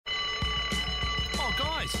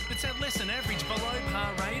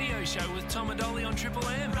our radio show with Tom and Ollie on Triple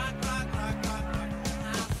M.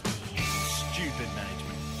 Stupid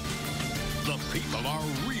management. The people are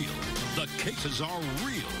real. The cases are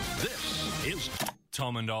real. This is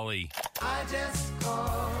Tom and Ollie. I just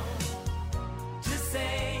called to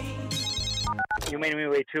say. You made me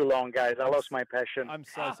wait too long, guys. I lost my passion. I'm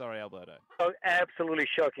so sorry, Alberto. So absolutely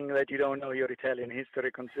shocking that you don't know your Italian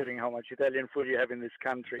history, considering how much Italian food you have in this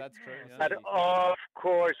country. That's true. Yeah. But of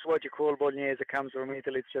course, what you call bolognese comes from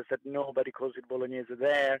Italy. It's just that nobody calls it bolognese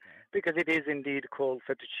there, because it is indeed called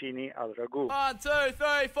fettuccine al ragù. 1, 2,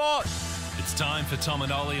 3, 4. It's time for Tom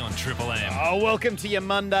and Ollie on Triple M. Oh, welcome to your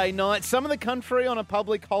Monday night. Some of the country on a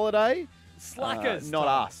public holiday. Slackers. Not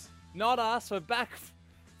Tom. us. Not us. We're back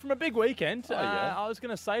from a big weekend. Oh, yeah. I was going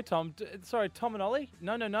to say, Tom. Tom and Ollie?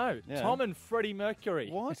 No. Yeah. Tom and Freddie Mercury.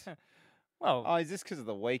 What? Well, Oh, is this because of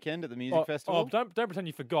the weekend at the music festival? don't pretend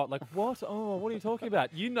you forgot. Like, what? Oh, what are you talking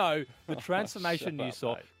about? You know the transformation shut you up,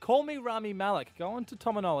 saw. mate. Call me Rami Malek. Go on to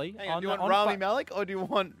Tom and Ollie. Hang on, do you want Rami Malek or do you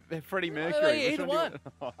want Freddie Mercury? Which Either do you one.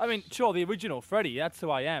 want? I mean, sure, the original Freddie. That's who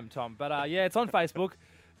I am, Tom. But yeah, it's on Facebook.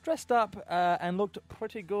 Dressed up and looked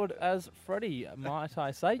pretty good as Freddie, might I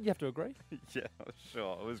say. You have to agree. Yeah,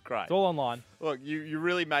 sure. It was great. It's all online. Look, you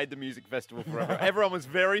really made the music festival forever. Everyone was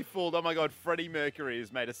very fooled. Oh, my God, Freddie Mercury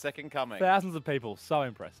has made a second coming. Thousands of people. So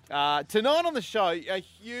impressed. Tonight on the show, a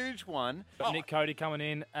huge one. Got Nick Cody coming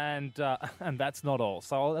in, and that's not all.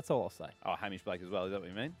 So that's all I'll say. Oh, Hamish Blake as well. Is that what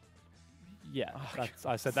you mean? Yeah,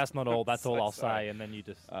 I said that's not all. That's So all I'll sorry. say, and then you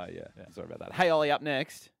just. Yeah. Sorry about that. Hey, Ollie, up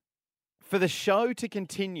next. For the show to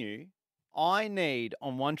continue, I need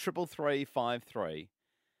on 133353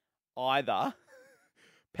 either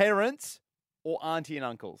parents or auntie and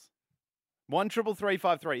uncles.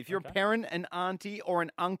 133353. If you're a parent, an auntie, or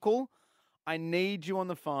an uncle, I need you on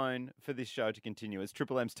the phone for this show to continue. It's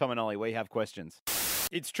Triple M's Tom and Ollie. We have questions.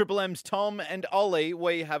 It's Triple M's Tom and Ollie.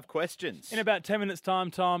 We have questions. In about 10 minutes'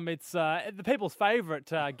 time, Tom, it's the people's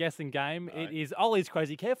favourite guessing game. Right. It is Ollie's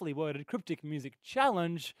crazy, carefully worded cryptic music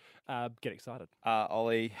challenge. Get excited.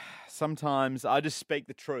 Ollie, sometimes I just speak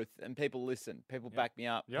the truth and people listen. People back me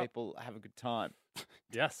up. Yep. People have a good time.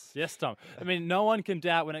 Yes, Tom. I mean, no one can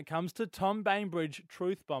doubt when it comes to Tom Bainbridge,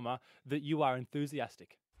 Truth Bomber, that you are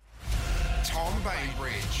enthusiastic. Tom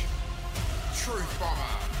Bainbridge, Truth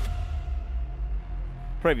Bomber.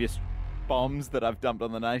 Previous bombs that I've dumped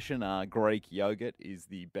on the nation are Greek yogurt is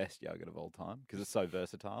the best yogurt of all time because it's so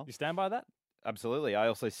versatile. You stand by that? Absolutely. I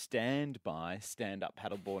also stand by stand-up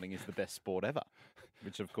paddleboarding is the best sport ever,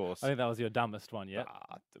 which of course... I think that was your dumbest one yet.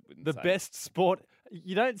 wouldn't The say. best sport.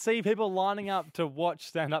 You don't see people lining up to watch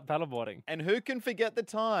stand-up paddleboarding. And who can forget the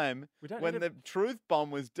time when the truth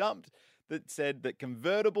bomb was dumped that said that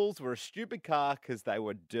convertibles were a stupid car because they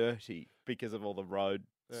were dirty because of all the road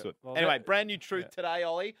soot. Well, anyway, brand new truth today,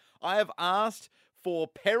 Ollie. I have asked for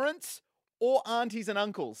parents or aunties and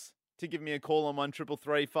uncles to give me a call on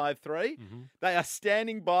 133353. They are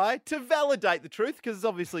standing by to validate the truth because it's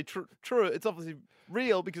obviously true. It's obviously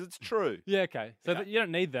real because it's true. Yeah, okay. So you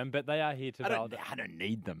don't need them, but they are here to validate. I don't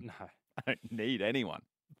need them. No. I don't need anyone.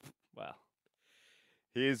 Well,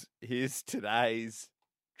 Here's today's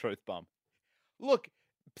truth bomb. Look,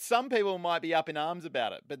 some people might be up in arms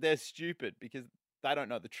about it, but they're stupid because they don't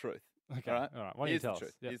know the truth. okay. All right? All right. Why don't you Here's tell the us?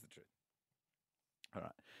 truth. Yep. Here's the truth. All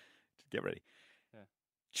right. Get ready. Yeah.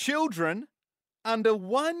 Children under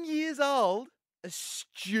 1 year old are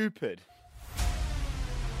stupid.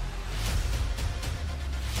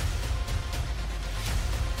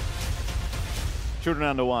 Children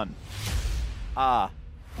under 1 are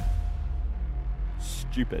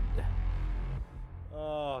stupid.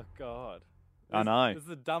 Oh, God. I know. This is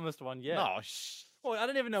the dumbest one yet. No, Well, I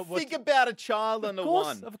don't even know what... think about a child under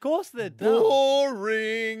 1. Of course they're dumb.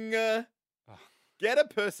 Boring. Get a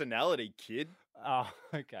personality, kid. Oh,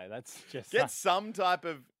 okay. That's just... Get some type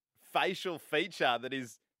of facial feature that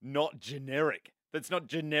is not generic. That's not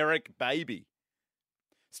generic baby.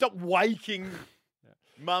 Stop waking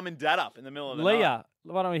mum and dad up in the middle of the night. Leah.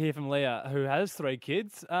 Why don't we hear from Leah, who has 3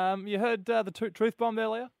 kids? You heard the truth bomb there,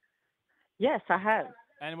 Leah? Yes, I have.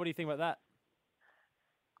 And what do you think about that?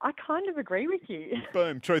 I kind of agree with you.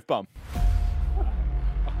 Boom, truth bomb.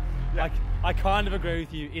 I kind of agree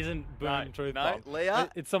with you. Isn't boom truth bomb? Leah.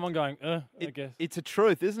 It's someone going, I guess. It's a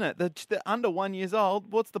truth, isn't it? They're under 1 year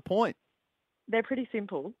old. What's the point? They're pretty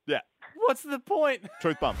simple. Yeah, What's the point?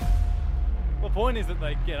 truth bomb. The point is that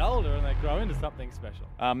they get older and they grow into something special.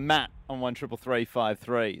 Matt on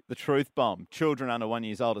 133353. The truth bomb. Children under 1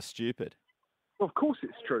 year old are stupid. Of course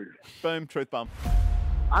it's true. Boom, truth bomb.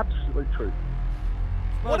 Absolute truth.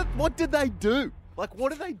 What did they do? Like,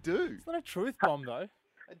 what did they do? It's not a truth bomb, though.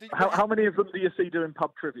 How many of them do you see doing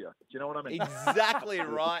pub trivia? Do you know what I mean? Exactly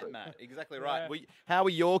right, Matt. Exactly right. How were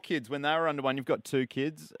your kids when they were under one? You've got two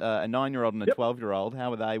kids, a 9-year-old and a 12-year-old. How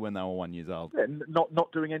were they when they were 1 year old? Yeah,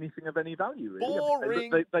 not doing anything of any value, really.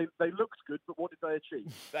 Boring. I mean, they looked good, but what did they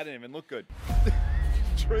achieve? They didn't even look good.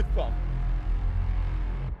 Truth bomb.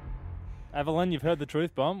 Evelyn, you've heard the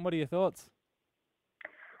truth bomb. What are your thoughts?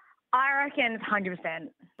 I reckon it's 100%.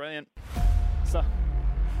 Brilliant. So,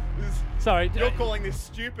 sorry, You're calling this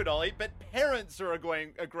stupid, Ollie, but parents are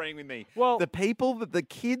agreeing with me. Well, the people that the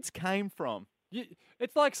kids came from.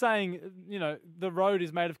 It's like saying, the road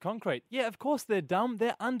is made of concrete. Yeah, of course they're dumb.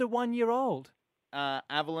 They're under 1 year old.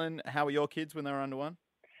 Evelyn, how were your kids when they were under one?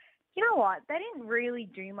 You know what? They didn't really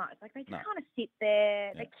do much. Like, they just kind of sit there.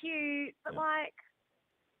 Yeah. They're cute, but,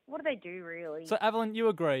 what do they do, really? So, Evelyn, you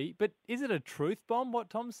agree, but is it a truth bomb, what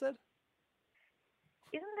Tom said?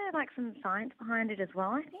 Isn't there, some science behind it as well,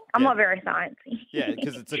 I think? I'm not very sciencey. Yeah,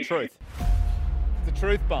 because it's a truth. It's a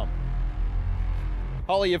truth bomb.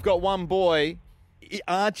 Holly, you've got one boy.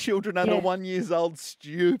 Are children under 1 year old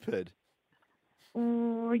stupid?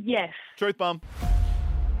 Yes. Truth bomb.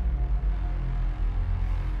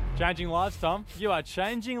 Changing lives, Tom. You are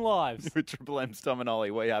changing lives. With Triple M's Tom and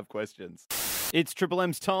Ollie, we have questions. It's Triple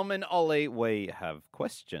M's Tom and Ollie, we have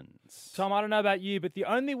questions. Tom, I don't know about you, but the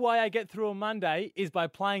only way I get through a Monday is by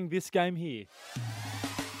playing this game here.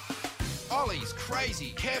 Ollie's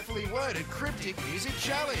crazy, carefully worded cryptic music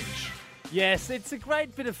challenge. Yes, it's a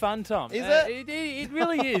great bit of fun, Tom. Is it? It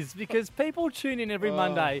really is, because people tune in every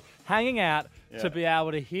Monday, hanging out to be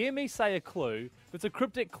able to hear me say a clue. It's a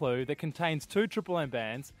cryptic clue that contains 2 Triple M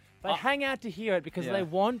bands. They hang out to hear it because they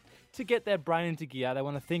want to get their brain into gear. They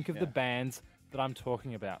want to think of the bands that I'm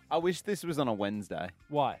talking about. I wish this was on a Wednesday.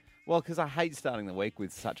 Why? Well, because I hate starting the week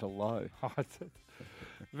with such a low.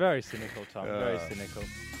 Very cynical, Tom. Very cynical.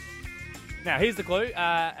 Now, here's the clue.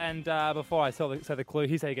 Before I say the clue,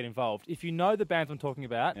 here's how you get involved. If you know the bands I'm talking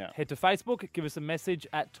about, head to Facebook, give us a message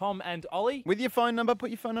at Tom and Ollie. With your phone number, put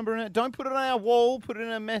your phone number in it. Don't put it on our wall, put it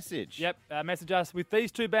in a message. Yep, message us with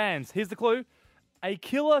these 2 bands. Here's the clue. A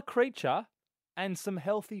killer creature and some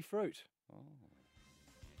healthy fruit.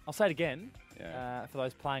 I'll say it again for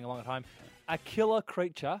those playing along at home. A killer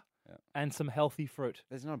creature and some healthy fruit.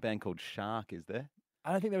 There's not a band called Shark, is there?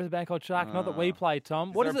 I don't think there is a band called Shark, not that we play, Tom.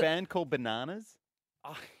 Is there a band called Bananas?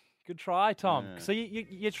 Oh, good try, Tom. So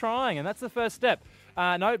you're trying, and that's the first step.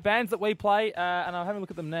 No, bands that we play, and I'm having a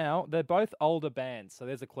look at them now. They're both older bands, so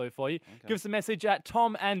there's a clue for you. Okay. Give us a message at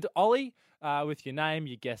Tom and Ollie with your name,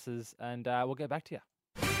 your guesses, and we'll get back to you.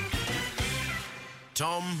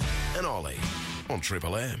 Tom and Ollie on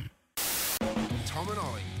Triple M. Tom and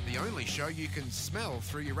Ollie, the only show you can smell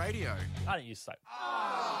through your radio. I don't use soap.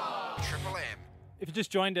 Triple M. If you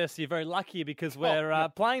just joined us, you're very lucky because we're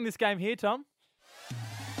playing this game here, Tom.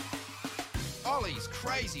 Ollie's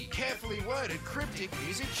crazy, carefully worded cryptic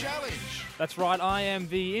music challenge. That's right. I am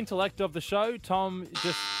the intellect of the show. Tom,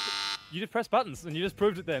 you just press buttons, and you just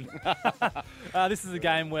proved it then. This is a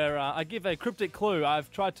game where I give a cryptic clue.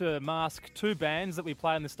 I've tried to mask 2 bands that we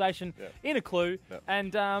play on the station in a clue,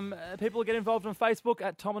 and people get involved on Facebook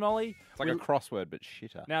at Tom and Ollie. It's like a crossword, but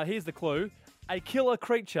shitter. Now, here's the clue. A killer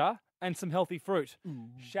creature and some healthy fruit.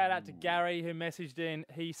 Shout out to Gary, who messaged in.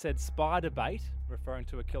 He said spider bait, referring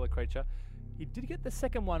to a killer creature. He did get the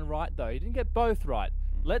second one right, though. He didn't get both right.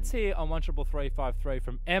 Let's hear on 133353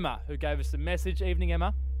 from Emma, who gave us a message. Evening,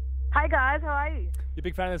 Emma. Hi, guys. How are you? You a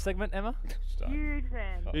big fan of the segment, Emma? Huge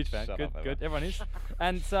fan. Huge fan. Good. Everyone is.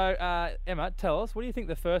 And so, Emma, tell us, what do you think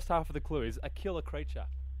the first half of the clue is? A killer creature.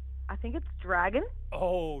 I think it's dragon.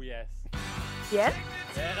 Oh, yes. Yes?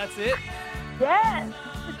 Yeah, that's it. Yes!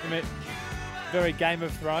 I mean, very Game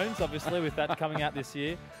of Thrones, obviously, with that coming out this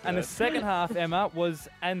year. And the second half, Emma, was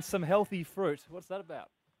and some healthy fruit. What's that about?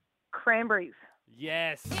 Cranberries.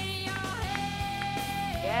 Yes.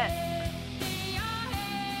 Yes.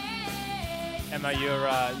 Emma, you're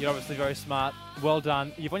obviously very smart. Well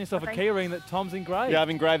done. You've won yourself a keyring that Tom's engraved. Yeah, I've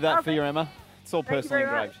engraved that for you, Emma. It's all Thank you personally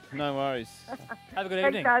very engraved. No worries. Have a good Thanks,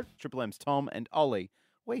 evening. guys. Triple M's Tom and Ollie,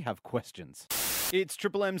 we have questions. It's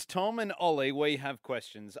Triple M's Tom and Ollie, we have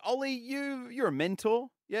questions. Ollie, you're a mentor,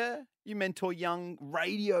 yeah? You mentor young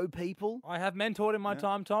radio people. I have mentored in my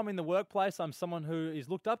time, Tom, in the workplace. I'm someone who is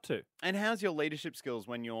looked up to. And how's your leadership skills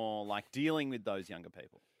when you're dealing with those younger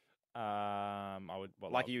people? I would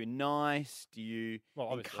are you nice? Do you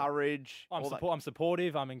encourage? I'm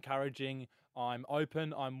supportive. I'm encouraging. I'm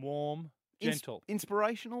open. I'm warm. Gentle.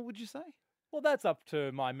 Inspirational, would you say? Well, that's up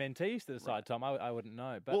to my mentees to decide, Tom. I wouldn't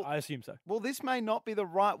know, but I assume so. Well, this may not be the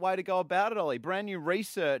right way to go about it, Ollie. Brand new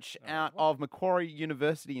research out of Macquarie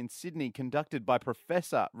University in Sydney, conducted by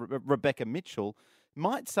Professor Rebecca Mitchell,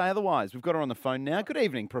 might say otherwise. We've got her on the phone now. Good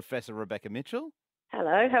evening, Professor Rebecca Mitchell.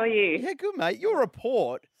 Hello, how are you? Yeah, good, mate. Your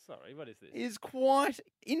report Sorry, what is this? is quite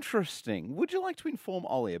interesting. Would you like to inform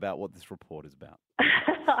Ollie about what this report is about?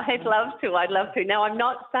 I'd love to. Now, I'm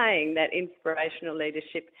not saying that inspirational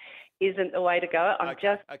leadership isn't the way to go. I'm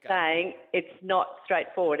just saying it's not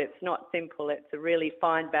straightforward. It's not simple. It's a really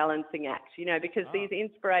fine balancing act, because these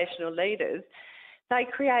inspirational leaders, they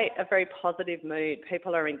create a very positive mood.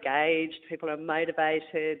 People are engaged. People are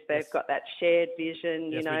motivated. They've got that shared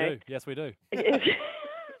vision, Yes, we do.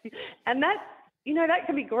 And that, that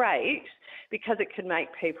can be great because it can make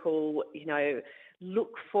people,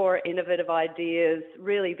 look for innovative ideas,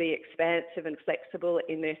 really be expansive and flexible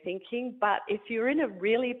in their thinking. But if you're in a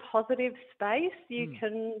really positive space, you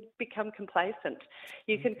can become complacent.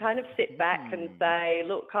 You can kind of sit back and say,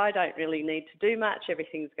 look, I don't really need to do much.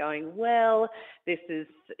 Everything's going well. This is,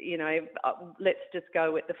 let's just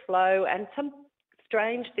go with the flow. And some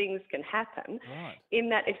strange things can happen in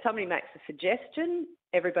that if somebody makes a suggestion,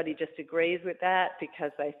 everybody just agrees with that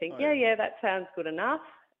because they think, yeah, that sounds good enough.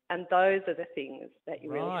 And those are the things that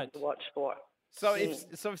you really have to watch for. So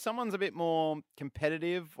if someone's a bit more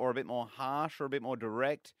competitive or a bit more harsh or a bit more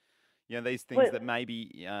direct, these things that may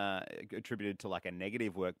be attributed to like a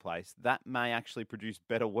negative workplace, that may actually produce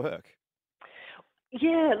better work.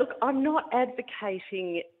 Yeah, look, I'm not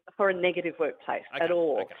advocating for a negative workplace at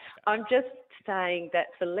all. I'm just saying that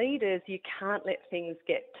for leaders, you can't let things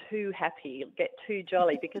get too happy, get too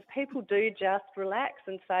jolly, because people do just relax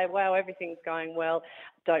and say, wow, everything's going well,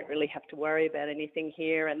 don't really have to worry about anything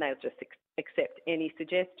here, and they'll just accept any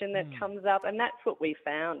suggestion that comes up, and that's what we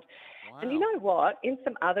found. Wow. And you know what? In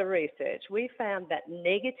some other research, we found that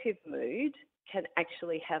negative mood can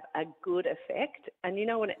actually have a good effect. And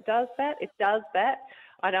when it does that,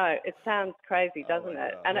 I know, it sounds crazy, doesn't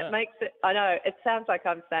it? And it makes it, I know, it sounds like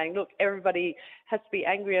I'm saying, look, everybody has to be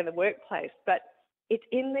angry in the workplace, but it's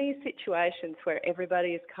in these situations where everybody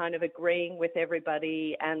is kind of agreeing with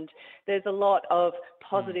everybody and there's a lot of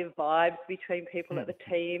positive vibes between people at the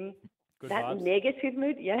team. That negative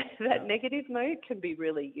mood, negative mood can be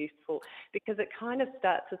really useful because it kind of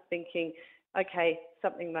starts us thinking, okay,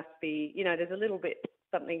 something must be, there's a little bit,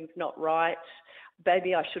 something's not right.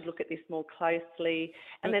 Maybe I should look at this more closely.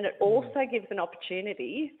 And then it also gives an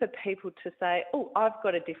opportunity for people to say, oh, I've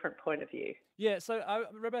got a different point of view. Yeah, so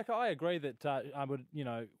Rebecca, I agree that I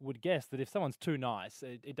would guess that if someone's too nice,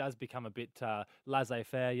 it does become a bit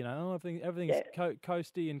laissez-faire. Everything's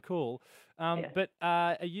coasty and cool. But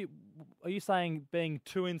are you saying being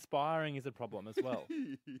too inspiring is a problem as well?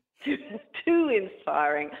 Too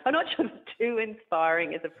inspiring. I'm not sure too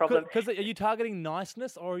inspiring is a problem. Because are you targeting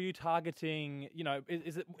niceness, or are you targeting?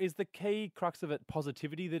 Is the key crux of it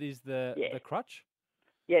positivity that is the crutch?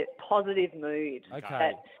 Yeah, positive mood.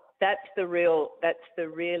 Okay. That's the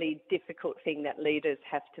really difficult thing that leaders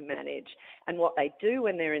have to manage. And what they do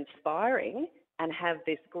when they're inspiring and have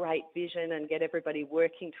this great vision and get everybody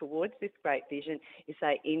working towards this great vision is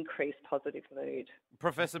they increase positive mood.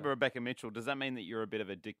 Professor Rebecca Mitchell, does that mean that you're a bit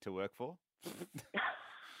of a dick to work for?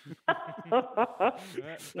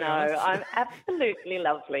 No, I'm absolutely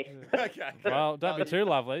lovely. Okay. Well, don't be too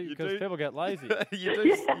lovely because people get lazy.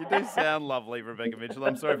 You do sound lovely, Rebecca Mitchell.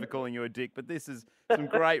 I'm sorry for calling you a dick, but this is some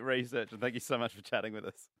great research, and thank you so much for chatting with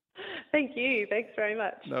us. Thank you. Thanks very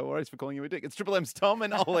much. No worries for calling you a dick. It's Triple M's Tom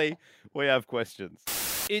and Ollie. We have questions.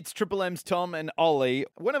 It's Triple M's Tom and Ollie.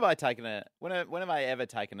 When have I ever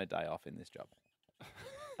taken a day off in this job?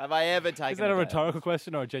 Have I ever taken? Is that a rhetorical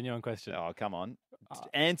question or a genuine question? Oh, come on.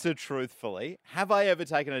 Answer truthfully. Have I ever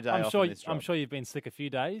taken a day off in this job? I'm sure you've been sick a few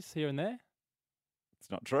days here and there. It's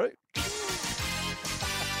not true.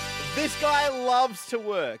 This guy loves to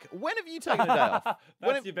work. When have you taken a day off?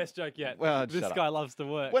 That's your best joke yet. Well, this guy loves to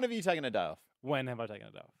work. When have you taken a day off? When have I taken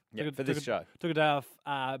a day off? Yeah, for this show. Took a day off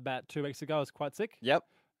about 2 weeks ago. I was quite sick. Yep.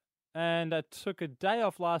 And I took a day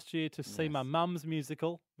off last year to see my mum's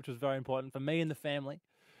musical, which was very important for me and the family.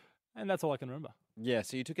 And that's all I can remember. Yeah,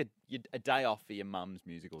 so you took a day off for your mum's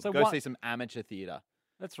musical. So go see some amateur theatre.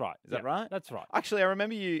 That's right. Is that right? That's right. Actually, I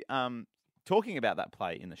remember you talking about that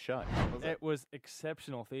play in the show. It was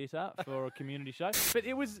exceptional theatre for a community show. But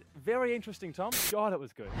it was very interesting, Tom. God, it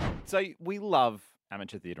was good. So we love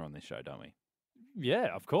amateur theatre on this show, don't we?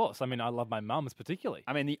 Yeah, of course. I mean, I love my mum's particularly.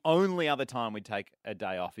 I mean, the only other time we'd take a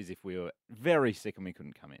day off is if we were very sick and we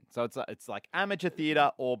couldn't come in. So it's like amateur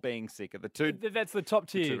theatre or being sick are the two. That's the top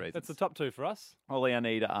tier. That's the top two for us. Ollie, I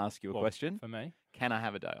need to ask you a question. For me? Can I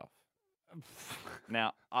have a day off?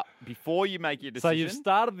 Now, before you make your decision... So you've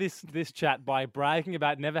started this chat by bragging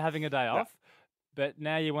about never having a day off, but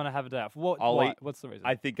now you want to have a day off. Ollie, what's the reason?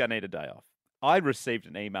 I think I need a day off. I received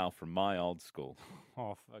an email from my old school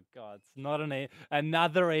Oh, for God. It's not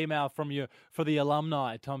another email from you for the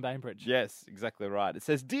alumni, Tom Bainbridge. Yes, exactly right. It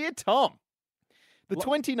says, Dear Tom, the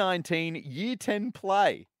 2019 Year 10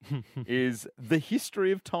 play is The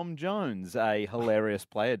History of Tom Jones, a hilarious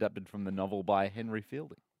play adapted from the novel by Henry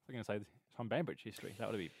Fielding. I'm going to say Tom Bainbridge history. That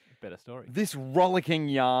would be a better story. This rollicking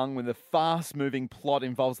yarn with a fast-moving plot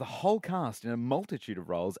involves the whole cast in a multitude of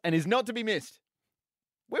roles and is not to be missed.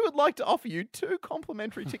 We would like to offer you 2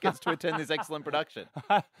 complimentary tickets to attend this excellent production.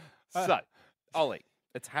 So, Ollie,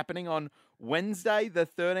 it's happening on Wednesday, the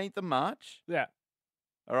 13th of March. Yeah.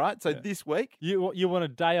 All right, so this week. You want a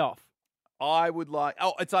day off? I would like...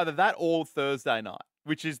 Oh, it's either that or Thursday night,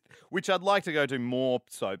 which I'd like to go to more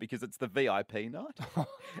so because it's the VIP night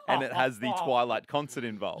and it has the Twilight concert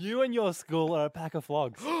involved. You and your school are a pack of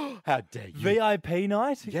flogs. How dare you? VIP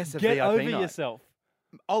night? Yes, a Get VIP over night. yourself.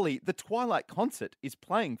 Ollie, the Twilight concert is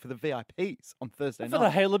playing for the VIPs on Thursday For night. the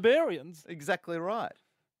Halibarians. Exactly right.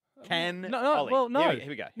 No. Ollie, Here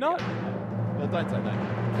we go. No. Well, don't say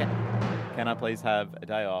no. Can I please have a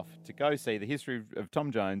day off to go see The History of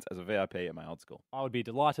Tom Jones as a VIP at my old school? I would be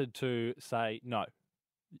delighted to say no.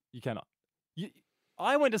 You cannot.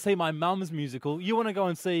 I went to see my mum's musical. You want to go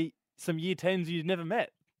and see some Year 10s you've never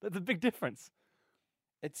met. That's a big difference.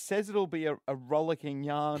 It says it'll be a rollicking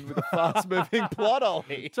yarn with a fast-moving plot,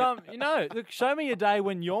 Ollie. Tom, look, show me a day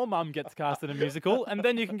when your mum gets cast in a musical, and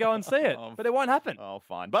then you can go and see it. But it won't happen. Oh,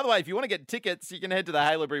 fine. By the way, if you want to get tickets, you can head to the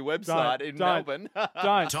Haileybury website in Melbourne.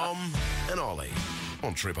 Don't. Tom and Ollie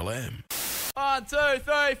on Triple M. 1, 2,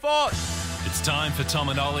 3, 4. It's time for Tom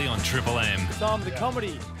and Ollie on Triple M. Tom, the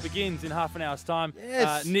comedy begins in half an hour's time.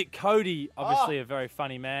 Yes. Nick Cody, obviously a very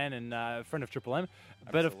funny man and a friend of Triple M.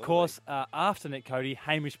 But of course, after Nick Cody,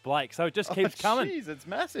 Hamish Blake. So it just keeps coming. Jeez, it's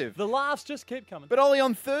massive. The laughs just keep coming. But Ollie,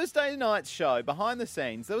 on Thursday night's show, behind the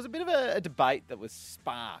scenes, there was a bit of a debate that was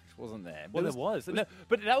sparked, wasn't there? Well, there was. No,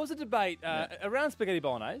 but that was a debate around spaghetti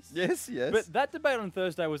bolognese. Yes. But that debate on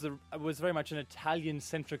Thursday was very much an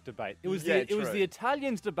Italian-centric debate. It was true. the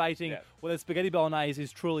Italians debating whether spaghetti bolognese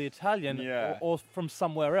is truly Italian or from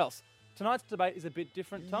somewhere else. Tonight's debate is a bit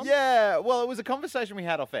different, Tom. Yeah, well, it was a conversation we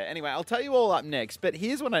had off air. Anyway, I'll tell you all up next, but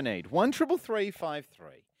here's what I need. 13353.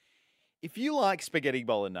 If you like spaghetti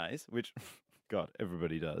bolognese, which, God,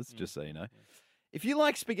 everybody does, just so you know. If you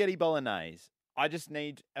like spaghetti bolognese, I just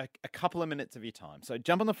need a couple of minutes of your time. So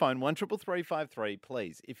jump on the phone, 13353,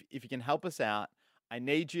 please. If you can help us out, I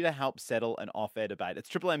need you to help settle an off-air debate. It's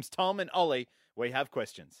Triple M's Tom and Ollie. We have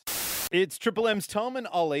questions. It's Triple M's Tom and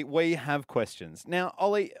Ollie. We have questions. Now,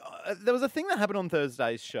 Ollie, there was a thing that happened on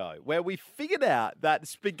Thursday's show where we figured out that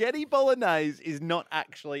spaghetti bolognese is not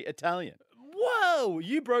actually Italian. Whoa!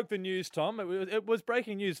 You broke the news, Tom. It was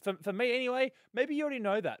breaking news. For me, anyway, maybe you already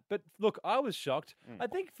know that. But look, I was shocked. I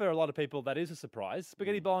think for a lot of people, that is a surprise.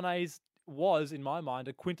 Spaghetti bolognese was, in my mind,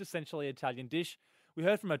 a quintessentially Italian dish. We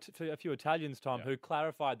heard from a few Italians, Tom, who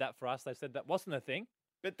clarified that for us. They said that wasn't a thing.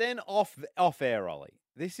 But then off air, Ollie,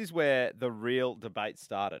 this is where the real debate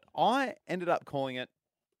started. I ended up calling it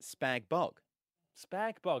spag bog.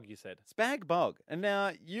 Spag bog, you said? Spag bog. And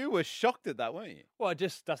now you were shocked at that, weren't you? Well, it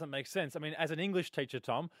just doesn't make sense. I mean, as an English teacher,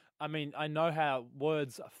 Tom, I know how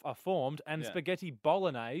words are formed, and spaghetti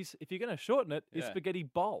bolognese, if you're going to shorten it, is spaghetti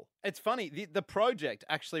bol. It's funny. The project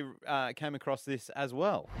actually came across this as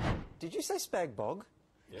well. Did you say spag bog?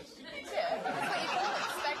 Yes. Yeah, that's what you call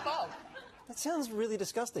it, spag bog. That sounds really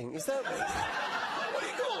disgusting. Is that... What do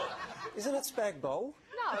you call it? Isn't it spag bowl?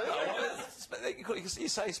 No. You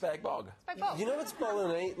say spag bog. Spag bog. You know it's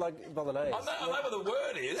bolognese, like bolognese. I know what the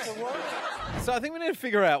word is. So I think we need to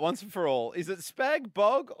figure out once and for all, is it spag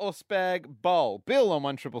bog or spag bowl? Bill on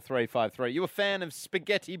 13353. You a fan of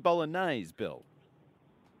spaghetti bolognese, Bill?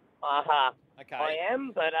 Okay. I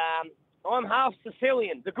am, but I'm half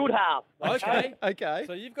Sicilian, the good half. Okay.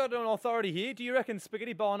 So you've got an authority here. Do you reckon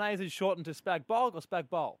spaghetti bolognese is shortened to spag bog or spag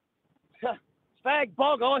bowl? Spag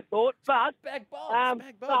bog, I thought, but spag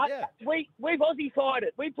bog, we've Aussie-fied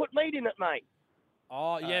it. We put meat in it, mate.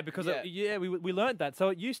 Oh yeah, because we learnt that. So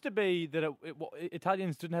it used to be that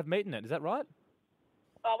Italians didn't have meat in it. Is that right?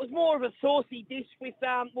 It was more of a saucy dish with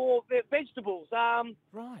more vegetables.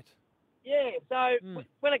 Right. Yeah. So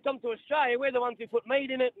when it comes to Australia, we're the ones who put meat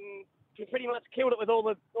in it and we pretty much killed it with all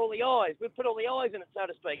the eyes. We put all the eyes in it, so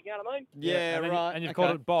to speak. You know what I mean? Yeah, right. And you've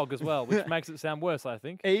called it bog as well, which makes it sound worse, I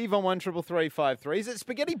think. Eve on 13353. Is it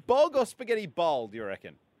spaghetti bog or spaghetti bowl, do you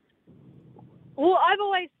reckon? Well, I've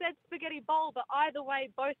always said spaghetti bowl, but either way,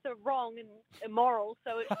 both are wrong and immoral,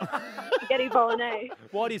 so it's spaghetti bolognese.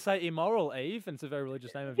 Why do you say immoral, Eve? And it's a very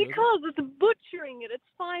religious name of yours. Because it's butchering it. It's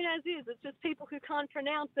fine as is. It's just people who can't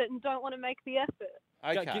pronounce it and don't want to make the effort.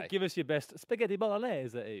 Okay. Give us your best spaghetti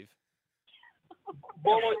bolognese, Eve.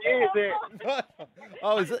 Bolognese.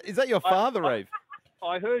 Oh, is that your father, Eve?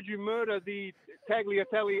 I heard you murder the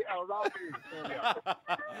tagliatelle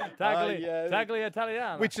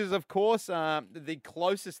Tagliatelle. Which is, of course, the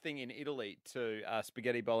closest thing in Italy to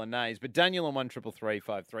spaghetti bolognese. But Daniel on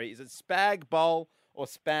 133353, is it spag bowl or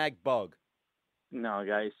spag bog? No,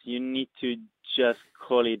 guys, you need to just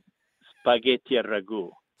call it spaghetti ragu.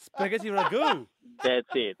 Spaghetti ragu. That's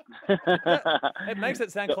it. It makes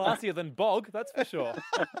it sound classier than bog, that's for sure.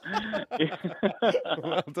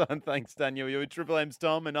 Well done. Thanks, Daniel. You're with Triple M's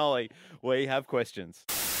Tom and Ollie. We have questions.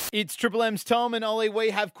 It's Triple M's Tom and Ollie. We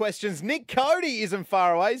have questions. Nick Cody isn't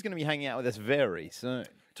far away. He's going to be hanging out with us very soon.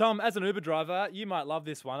 Tom, as an Uber driver, you might love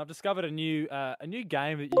this one. I've discovered a new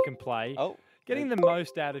game that you can play. Oh. Getting the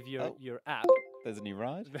most out of your app. There's a new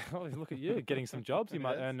ride. Oh, look at you, getting some jobs. You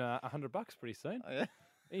might earn $100 pretty soon. Oh, yeah.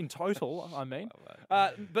 In total, I mean.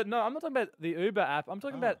 But no, I'm not talking about the Uber app. I'm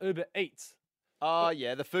talking about Uber Eats. Oh,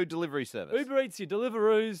 yeah, the food delivery service. Uber Eats, your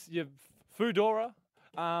Deliveroos, your Foodora.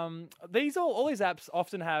 All these apps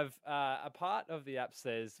often have a part of the app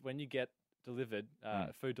says when you get delivered,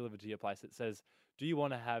 food delivered to your place, it says, do you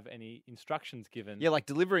want to have any instructions given? Yeah, like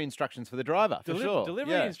delivery instructions for the driver, for sure.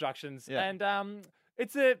 Delivery instructions. Yeah. And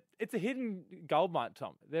it's a hidden goldmine,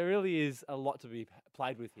 Tom. There really is a lot to be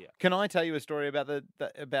played with here. Can I tell you a story about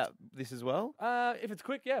about this as well? If it's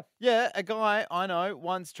quick, yeah. Yeah, a guy I know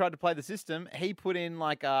once tried to play the system. He put in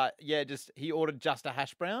he ordered just a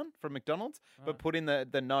hash brown from McDonald's, but put in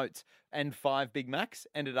the notes and 5 Big Macs.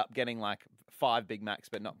 Ended up getting like 5 Big Macs,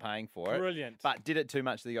 but not paying for it. Brilliant. But did it too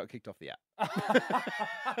much that he got kicked off the app.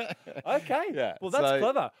 Okay. Yeah. Well, that's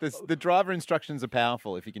clever. The driver instructions are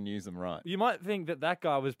powerful if you can use them right. You might think that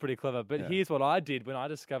guy was pretty clever, but here's what I did when I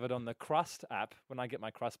discovered on the Crust app, when I get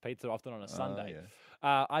my Crust pizza often on a Sunday.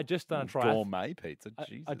 I just done a gourmet pizza.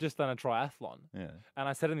 Jesus. I just done a triathlon. Yeah. And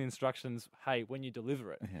I said in the instructions, hey, when you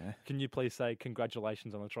deliver it, can you please say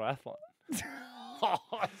congratulations on the triathlon?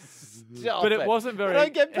 But it wasn't very. They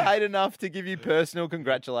don't get paid enough to give you personal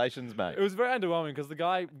congratulations, mate. It was very underwhelming because the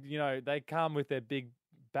guy, they come with their big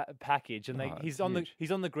package, and he's on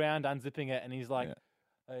the ground unzipping it, and he's like,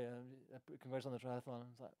 "Hey, congrats on the triathlon." I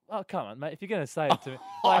was like, "Oh, come on, mate! If you're going to say it to me,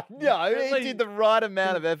 like, no, he did the right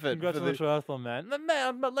amount of effort. Congrats on the triathlon, man.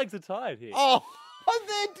 Man, my legs are tired here. Oh,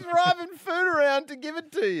 they're driving food around to give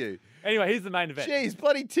it to you. Anyway, here's the main event. Jeez,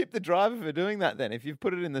 bloody tip the driver for doing that then. If you've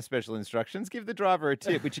put it in the special instructions, give the driver a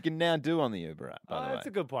tip, which you can now do on the Uber app, by the way. That's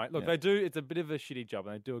a good point. Look, they do. It's a bit of a shitty job,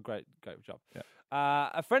 and they do a great job. Yeah.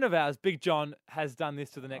 A friend of ours, Big John, has done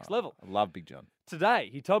this to the next level. I love Big John. Today,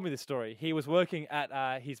 he told me this story. He was working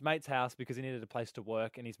at his mate's house because he needed a place to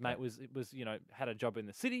work, and his mate was had a job in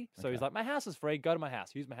the city. So he's like, my house is free. Go to my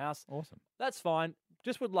house. Use my house. Awesome. That's fine.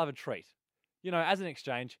 Just would love a treat. As an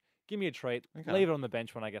exchange, give me a treat. Okay. Leave it on the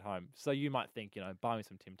bench when I get home. So you might think, buy me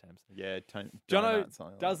some Tim Tams. Yeah, Jono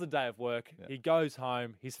does the day of work. Yeah. He goes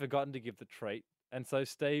home. He's forgotten to give the treat. And so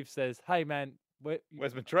Steve says, hey, man,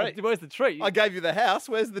 where's my treat? Where's the treat? I gave you the house.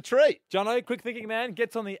 Where's the treat? Jono, quick thinking man,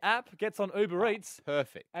 gets on the app, gets on Uber Eats.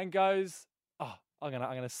 Perfect. And goes, I'm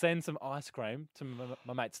gonna send some ice cream to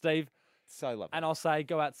my mate Steve. So lovely. And I'll say,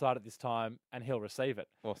 go outside at this time, and he'll receive it.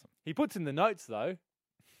 Awesome. He puts in the notes, though,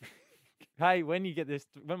 hey, when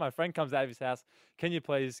my friend comes out of his house, can you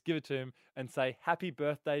please give it to him and say, happy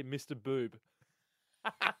birthday, Mr. Boob?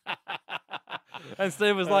 And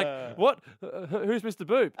Steve was like, what? Who's Mr.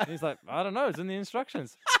 Boob? And he's like, I don't know. It's in the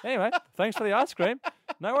instructions. Anyway, thanks for the ice cream.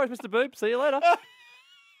 No worries, Mr. Boob. See you later.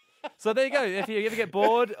 So there you go. If you ever get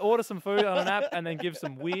bored, order some food on an app and then give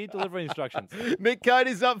some weird delivery instructions. Nick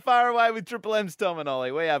Cody's not far away with Triple M's Tom and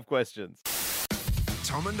Ollie. We have questions.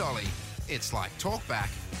 Tom and Ollie. It's like talk back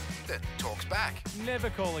that talks back. Never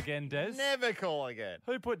call again, Des. Never call again.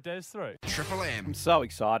 Who put Des through? Triple M. I'm so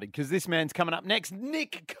excited because this man's coming up next,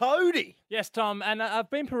 Nick Cody. Yes, Tom, and I've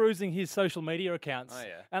been perusing his social media accounts. Oh,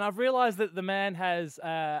 yeah. And I've realised that the man has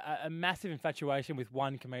a massive infatuation with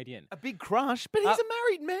one comedian. A big crush, but he's a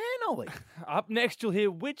married man, Ollie. Up next, you'll hear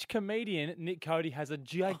which comedian Nick Cody has a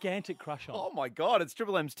gigantic crush on. Oh, my God. It's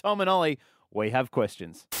Triple M's Tom and Ollie. We have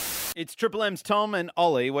questions. It's Triple M's Tom and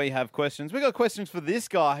Ollie. We have questions. We got questions for this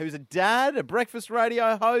guy who's a dad, a breakfast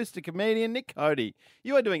radio host, a comedian, Nick Cody.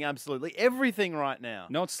 You are doing absolutely everything right now.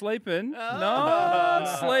 Not sleeping. Not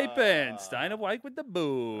sleeping. Staying awake with the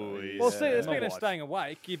boys. Well, speaking of staying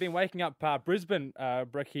awake, you've been waking up Brisbane,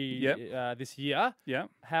 Brecky, this year. Yeah.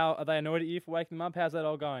 How are they annoyed at you for waking them up? How's that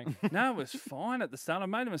all going? No, it was fine at the start. I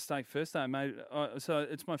made a mistake first day. So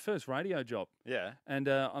it's my first radio job. Yeah. And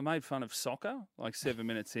I made fun of soccer like 7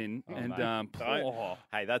 minutes in. man. Oh, and mate. Don't.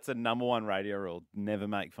 Hey, that's a number one radio rule. Never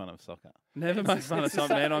make fun of soccer. never make fun of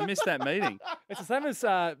something, man. I missed that meeting. It's the same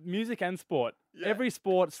as music and sport. Yeah. Every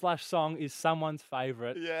sport/song is someone's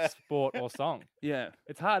favourite sport or song. Yeah.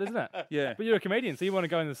 It's hard, isn't it? Yeah. But you're a comedian, so you want to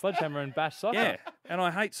go in the sledgehammer and bash soccer. Yeah, and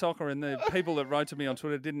I hate soccer, and the people that wrote to me on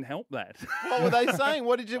Twitter didn't help that. What were they saying?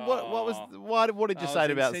 What did you? What was? What did you say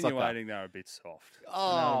about soccer? Insinuating they were a bit soft.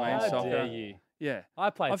 Oh, you know what I mean? how Soccer. dare you. Yeah, I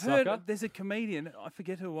played I've soccer. heard there's a comedian, I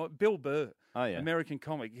forget who, Bill Burr, Oh, yeah. American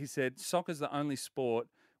comic. He said soccer's the only sport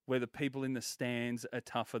where the people in the stands are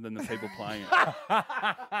tougher than the people playing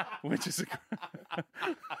it. Which is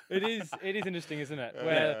It is interesting, isn't it?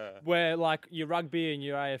 Where like your rugby and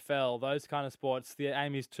your AFL, those kind of sports, the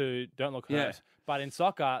aim is to don't look hurt. Yeah. But in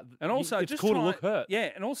soccer, And also, it's just cool to try- look hurt. Yeah,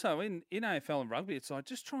 and also in AFL and rugby, it's like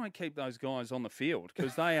just try and keep those guys on the field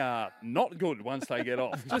because they are not good once they get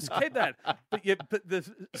off. Just keep that. But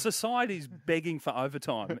the society's begging for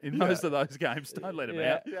overtime in most of those games. Don't let them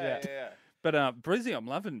out. Yeah. But Brizzy, I'm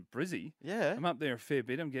loving Brizzy. Yeah. I'm up there a fair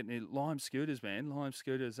bit. I'm getting Lime scooters, man. Lime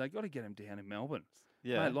scooters. They got to get them down in Melbourne.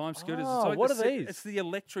 Yeah. Mate, Lime scooters. Oh, it's like what the are these? It's the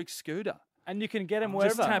electric scooter. And you can get them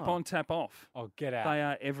Just wherever. tap on, tap off. Oh, get out. They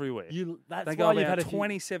are everywhere. That's They why go you've about had a few-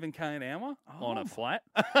 27k an hour on a flat.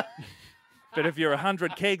 But if you're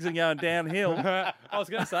 100 kegs and going downhill, I was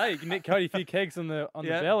going to say, you can nick Cody a few kegs on the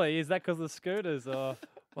belly. Is that because of the scooters? Or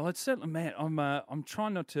well, it's certainly, man. I'm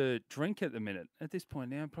trying not to drink at the minute. At this point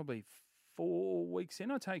now, probably 4 weeks in.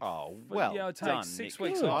 I take Oh, well I take done, 6 Nick.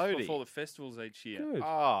 weeks Good. off Cody. before the festivals each year. Good.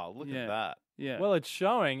 Oh, look Yeah. at that. Yeah. Well, it's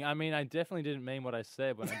showing. I mean, I definitely didn't mean what I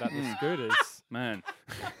said when about the scooters. Man,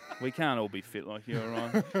 we can't all be fit like you, all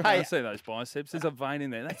right? I see those biceps. There's a vein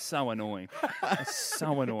in there. That's so annoying. That's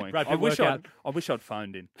so annoying. Rapid workout. I wish I'd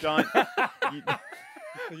phoned in. Don't.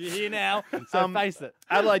 You're here now, so face it.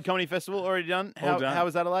 Adelaide Comedy Festival already done. All done. How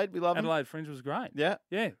was Adelaide? We love them. Adelaide Fringe was great. Yeah.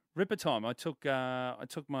 Yeah, ripper time. I took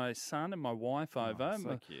my son and my wife over. so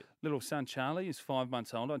My cute. little son Charlie is 5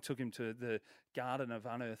 months old. I took him to the Garden of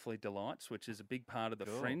Unearthly Delights, which is a big part of the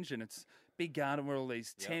Fringe, and it's a big garden where all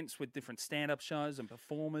these tents with different stand-up shows and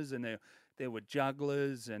performers, and there were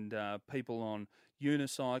jugglers and people on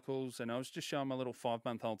unicycles, and I was just showing my little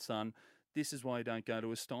 5-month-old son. This is why you don't go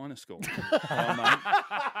to a Steiner school.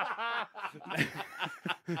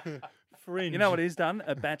 Fringe. You know what he's done?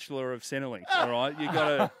 A Bachelor of Centrelink. All right, you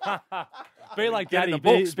got to Be like get in Daddy.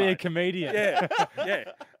 the books, Be a mate. comedian. Yeah, yeah.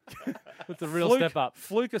 That's a real step up.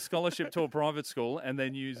 Fluke a scholarship to a private school and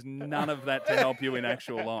then use none of that to help you in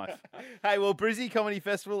actual life. Hey, well, Brizzy Comedy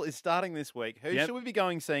Festival is starting this week. Who Yep. should we be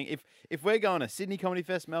going seeing? If we're going to Sydney Comedy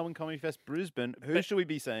Fest, Melbourne Comedy Fest, Brisbane, who should we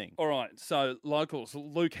be seeing? All right, so locals,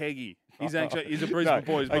 Luke Heggie. He's a Brisbane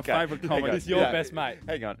boy. He's my favourite comic. He's your best mate.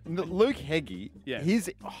 Hang on. Luke Heggie,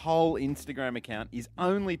 his whole Instagram account is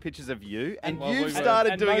only pictures of you, and Well, you've we-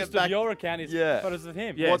 started and doing most it back. of your account is Yeah. photos of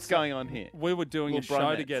him. Yeah, What's so going on here? We were doing a Little show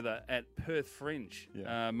bromance. together at Perth Fringe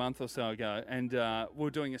a month or so ago, and we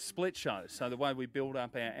were doing a split show. So the way we build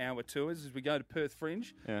up our hour tours is we go to Perth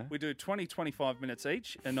Fringe, we do 20, 25 minutes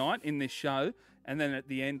each a night in this show, and then at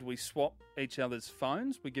the end we swap each other's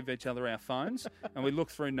phones. We give each other our phones, and we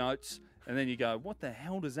look through notes. And then you go, what the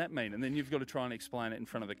hell does that mean? And then you've got to try and explain it in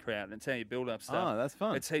front of the crowd. And it's how you build up stuff. Oh, that's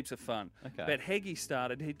fun. It's heaps of fun. Okay. But Heggie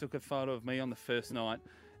started. He took a photo of me on the first night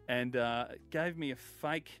and gave me a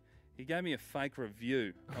fake. He gave me a fake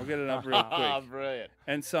review. I'll get it up real quick. Brilliant.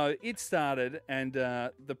 And so it started, and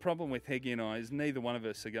the problem with Heggie and I is neither one of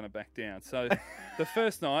us are going to back down. So the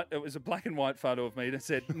first night, it was a black and white photo of me that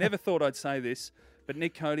said, never thought I'd say this, but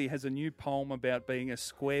Nick Cody has a new poem about being a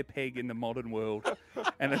square peg in the modern world.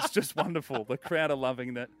 And it's just wonderful. The crowd are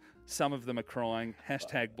loving that. Some of them are crying.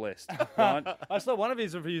 #blessed. Right? I saw one of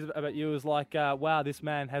his reviews about you was like, wow, this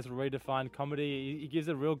man has redefined comedy. He gives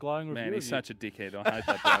a real glowing review. Man, he's of such a dickhead. I hate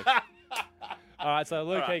that bloke. All right, so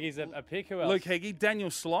Luke Heggie's a pick. Who else? Luke Heggie, Daniel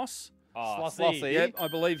Sloss. Slossy. Yep, I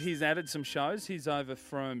believe he's added some shows. He's over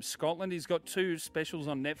from Scotland. He's got 2 specials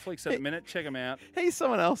on Netflix at the minute. Check them out. He's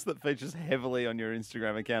someone else that features heavily on your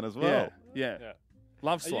Instagram account as well. Yeah.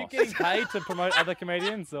 Love Are you Sloss. getting paid to promote other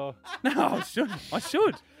comedians? Or No, I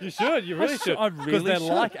should. You should. You really should. I Because really they're should.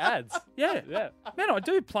 like ads. Yeah. Yeah. Man, I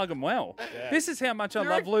do plug them well. This is how much I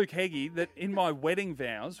love Luke Heggie, that in my wedding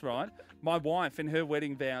vows, right, my wife in her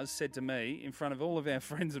wedding vows said to me, in front of all of our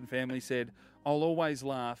friends and family, said, I'll always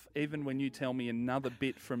laugh even when you tell me another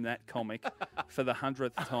bit from that comic for the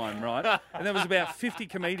 100th time, right? And there was about 50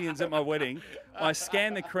 comedians at my wedding. I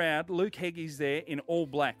scanned the crowd. Luke Heggie's there in all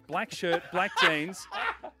black. Black shirt, black jeans,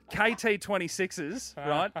 KT 26s,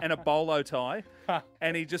 right, and a bolo tie.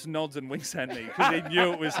 And he just nods and winks at me because he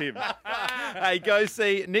knew it was him. Hey, go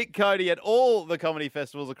see Nick Cody at all the comedy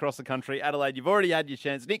festivals across the country. Adelaide, you've already had your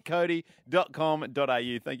chance.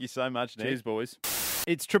 nickcody.com.au. Thank you so much, Nick. Cheers, boys.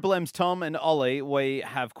 It's Triple M's Tom and Ollie. We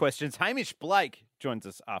have questions. Hamish Blake joins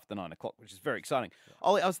us after 9 o'clock, which is very exciting.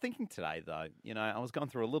 Ollie, I was thinking today, though, I was going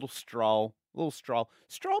through a little stroll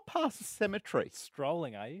past the cemetery.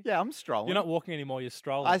 Strolling, are you? Yeah, I'm strolling. You're not walking anymore, you're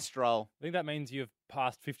strolling. I stroll. I think that means you've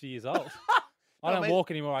passed 50 years old. No, I don't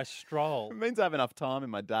walk anymore, I stroll. It means I have enough time in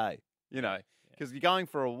my day, because you're going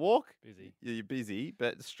for a walk. Busy. You're busy,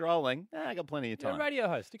 but strolling, I got plenty of You're time. a radio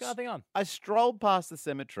host. You got nothing on. I strolled past the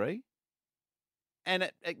cemetery, and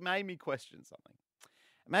it made me question something.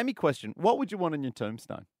 It made me question, what would you want on your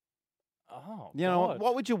tombstone? Oh,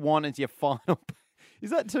 What would you want as your final...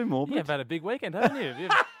 Is that too morbid? You've had a big weekend, haven't you? You're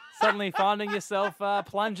suddenly finding yourself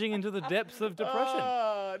plunging into the depths of depression.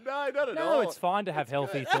 No, not at all. No, it's fine to have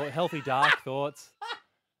healthy dark thoughts.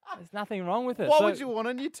 There's nothing wrong with it. What would you want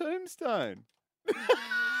on your tombstone?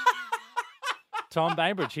 Tom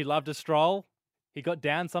Bainbridge, he loved a stroll. He got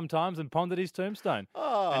down sometimes and pondered his tombstone.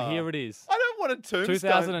 Oh, and here it is. I don't want a tombstone.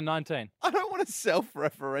 2019. I don't want a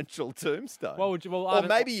self-referential tombstone. What would you? Well, or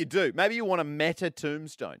maybe you do. Maybe you want a meta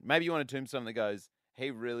tombstone. Maybe you want a tombstone that goes,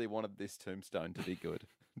 he really wanted this tombstone to be good.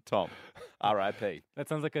 Tom, R.I.P. That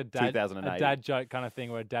sounds like a dad joke kind of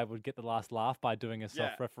thing where a dad would get the last laugh by doing a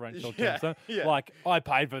self-referential tombstone. Yeah. Like, I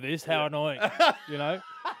paid for this, how annoying.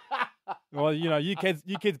 Well, you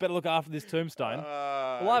kids better look after this tombstone.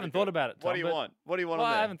 Well, I haven't thought about it, Tom. What do you want? What do you want Well,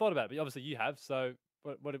 on there? I haven't thought about it, but obviously you have, so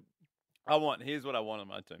here's what I want on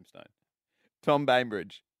my tombstone. Tom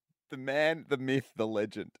Bainbridge, the man, the myth, the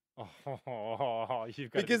legend.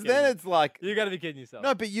 You've got Because then it's like you got to be kidding yourself.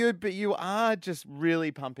 No, but you are just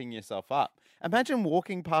really pumping yourself up. Imagine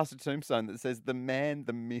walking past a tombstone that says the man,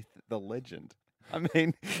 the myth, the legend. I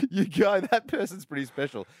mean, you go, that person's pretty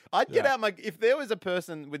special. I'd get out if there was a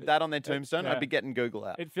person with that on their tombstone, I'd be getting Google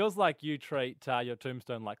out. It feels like you treat your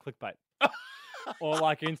tombstone like clickbait. Or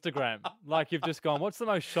like Instagram. Like you've just gone, what's the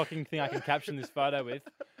most shocking thing I can caption this photo with?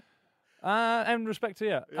 And respect to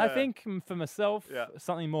you. I think for myself,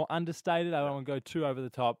 something more understated. I don't want to go too over the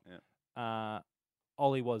top.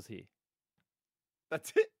 Ollie was here.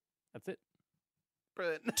 That's it? That's it.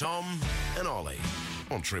 Brilliant. Tom and Ollie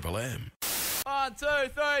on Triple M. 1, 2,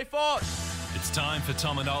 3, 4. It's time for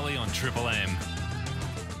Tom and Ollie on Triple M.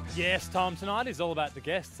 Yes, Tom, tonight is all about the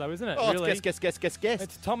guests, though, isn't it? Oh, really? It's guest.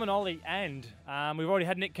 It's Tom and Ollie, and we've already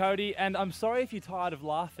had Nick Cody, and I'm sorry if you're tired of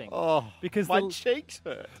laughing. Oh, because my cheeks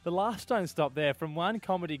hurt. The laughs don't stop there. From one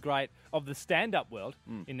comedy great of the stand-up world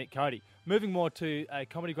in Nick Cody, moving more to a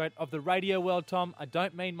comedy great of the radio world, Tom. I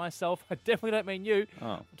don't mean myself. I definitely don't mean you. Oh.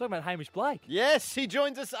 I'm talking about Hamish Blake. Yes, he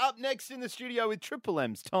joins us up next in the studio with Triple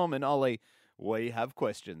M's Tom and Ollie. We have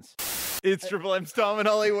questions. It's Triple M's Tom and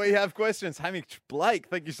Ollie. We have questions. Hamish Blake,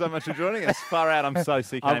 thank you so much for joining us. Far out. I'm so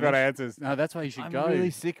sick. I've got answers. No, that's why you should go. I'm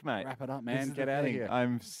really sick, mate. Wrap it up, man. Get out of here.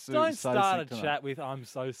 I'm Don't so start sick a tonight. chat with "I'm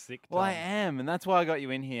so sick." Tom. Well, I am, and that's why I got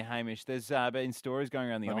you in here, Hamish. There's been stories going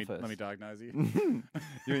around the office. Let me diagnose you.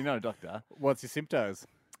 You're not a doctor. What's your symptoms?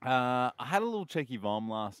 I had a little cheeky vom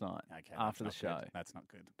last night after the not show. good. That's not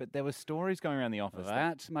good. But there were stories going around the office.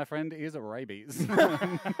 That, my friend, is a rabies.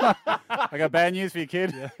 I got bad news for you,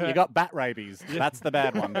 kid. You got bat rabies. That's the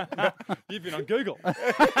bad one. You've been on Google.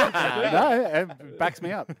 No, it backs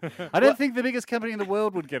me up. I don't think the biggest company in the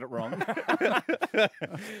world would get it wrong.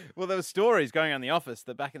 Well, there were stories going around the office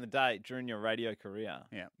that back in the day, during your radio career,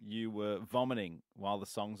 Yeah. you were vomiting while the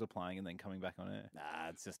songs were playing and then coming back on air. Nah,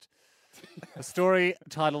 it's just a story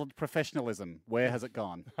titled Professionalism. Where has it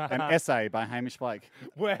gone? An essay by Hamish Blake.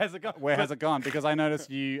 Where has it gone? Where has it gone? Because I noticed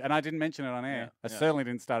you, and I didn't mention it on air. I certainly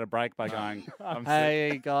didn't start a break by going,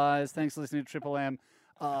 hey, guys, thanks for listening to Triple M.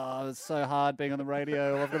 Oh, it's so hard being on the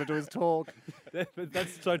radio. All I've got to do is talk.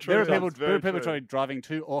 That's so true. There are people driving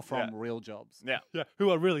to or from real jobs. Yeah. Who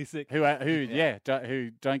are really sick. Who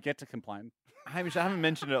don't get to complain. Hamish, I haven't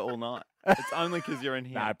mentioned it all night. It's only because you're in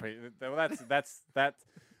here. Nah, that's.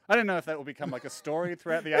 I don't know if that will become like a story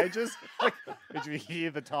throughout the ages. Did you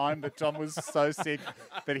hear the time that Tom was so sick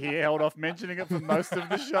that he held off mentioning it for most of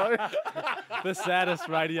the show? The saddest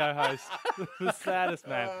radio host. The saddest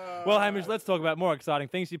man. Well, Hamish, let's talk about more exciting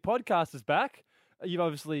things. Your podcast is back.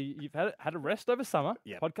 You've had a rest over summer.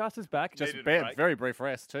 Yeah. Podcast is back. Just very brief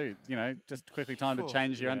rest too. Just quickly time to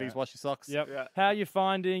change your undies, wash your socks. Yep. Yeah. How are you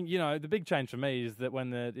finding? The big change for me is that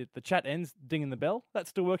when the chat ends, dinging the bell.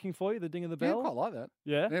 That's still working for you. The ding of the bell. Yeah, I quite like that.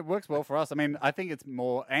 Yeah, it works well for us. I mean, I think it's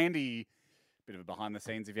more Andy. Bit of a behind the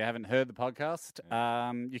scenes. If you haven't heard the podcast,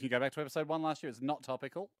 you can go back to episode 1 last year. It's not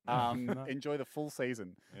topical. Enjoy the full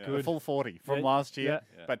season, the full 40 from last year.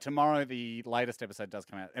 Yeah. But tomorrow, the latest episode does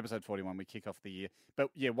come out. Episode 41, we kick off the year.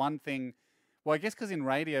 But yeah, one thing Well, I guess because in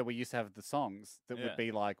radio we used to have the songs that Yeah. would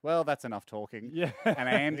be like, well, that's enough talking. Yeah. And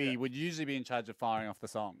Andy would usually be in charge of firing off the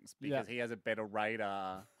songs because Yeah. he has a better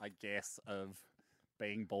radar, I guess, of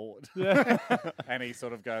being bored. Yeah. And he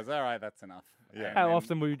sort of goes, all right, that's enough. Yeah. And How then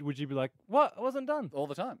often would you be like, what? I wasn't done? all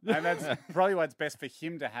the time. And that's probably why it's best for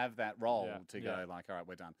him to have that role to Yeah. go like, all right,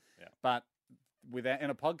 we're done. Yeah. But in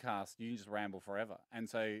a podcast, you can just ramble forever. And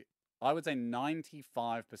so I would say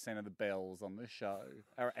 95% of the bells on this show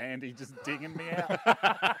are Andy just digging me out.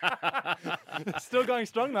 Still going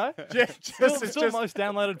strong though. Still most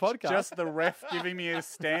downloaded podcast. Just the ref giving me a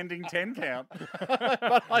standing 10 count.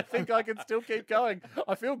 But I think I can still keep going.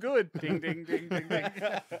 I feel good. Ding, ding, ding, ding, ding.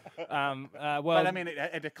 Well, But I mean,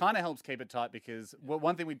 it kind of helps keep it tight because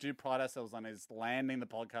one thing we do pride ourselves on is landing the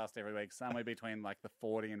podcast every week somewhere between like the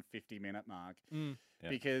 40 and 50-minute mark. Yeah.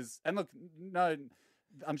 Because, and look, no,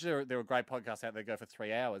 I'm sure there are great podcasts out there that go for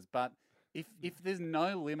 3 hours, but if there's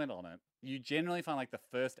no limit on it, you generally find like the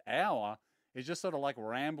first hour is just sort of like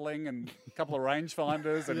rambling and a couple of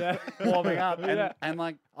rangefinders and warming up. And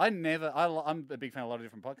like, I'm a big fan of a lot of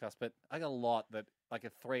different podcasts, but I got a lot that like a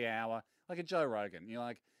 3 hour, like a Joe Rogan, you're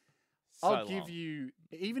like, I'll give you,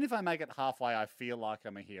 even if I make it halfway, I feel like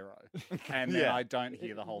I'm a hero. And then I don't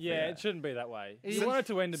hear the whole thing. Yeah, it shouldn't be that way. You want it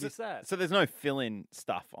to end to be sad. So there's no fill-in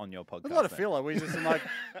stuff on your podcast. There's a lot of then? filler. We just like,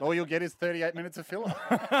 all you'll get is 38 minutes of filler.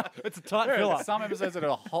 It's a tight filler. There's some episodes that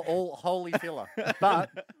are all wholly filler, but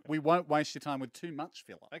we won't waste your time with too much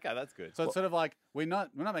filler. Okay, that's good. So it's sort of like we're not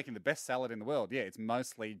making the best salad in the world. Yeah, it's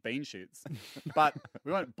mostly bean shoots, but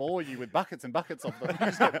we won't bore you with buckets and buckets of them. You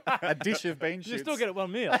just get a dish of bean shoots. You still get it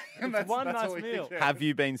one meal. It's one that's nice all we meal. get. Have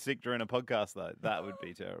you been sick during a podcast though? That would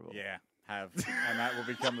be terrible. Yeah, have. And that will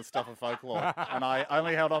become the stuff of folklore. And I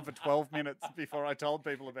only held on for 12 minutes before I told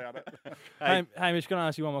people about it. Hey, Hamish, can I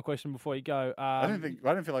ask you one more question before you go? I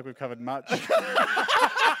don't feel like we've covered much.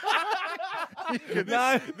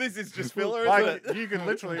 No, this is just filler, isn't it? You can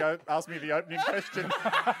literally ask me the opening question.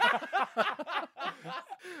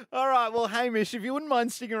 All right, well, Hamish, if you wouldn't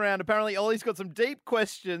mind sticking around, apparently Ollie's got some deep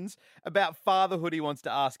questions about fatherhood he wants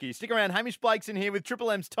to ask you. Stick around. Hamish Blake's in here with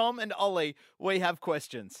Triple M's Tom and Ollie. We have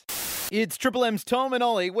questions. It's Triple M's Tom and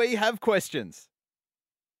Ollie. We have questions.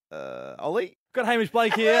 Ollie? Got Hamish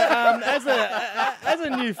Blake here. As a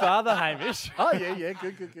new father, Hamish. Oh, yeah,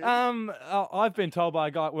 good. I've been told by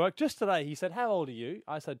a guy at work just today, he said, how old are you?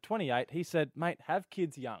 I said, 28. He said, mate, have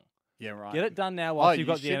kids young. Yeah, right. Get it done now whilst you've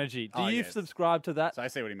you got the should- energy. Do Oh, you yes. subscribe to that? So I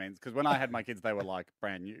see what he means. Because when I had my kids, they were like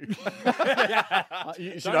brand new. You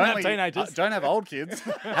should Don't have only teenagers. don't have old kids.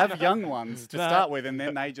 Have young ones to No. start with, and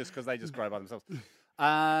then they just grow by themselves. Mate,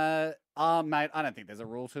 I don't think there's a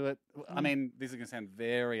rule to it. I mean, this is going to sound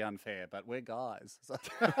very unfair, but we're guys. So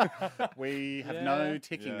we have no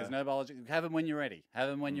ticking. Yeah. There's no biology. Have them when you're ready. Have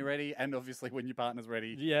them when you're ready, and obviously when your partner's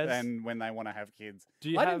ready. Yes. And when they want to have kids. Do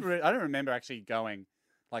you I have- don't remember actually going,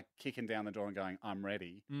 like kicking down the door and going, I'm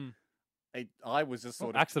ready. I was just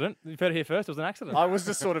sort of Accident. You've heard it here first. It was an accident. I was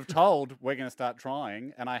just sort of told we're going to start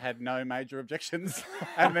trying, and I had no major objections.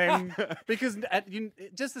 And then because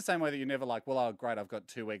just the same way that you're never like, well, oh great, I've got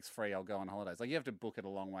 2 weeks free, I'll go on holidays. Like you have to book it a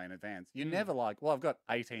long way in advance. You're never like, well, I've got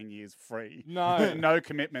 18 years free, no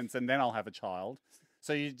commitments, and then I'll have a child.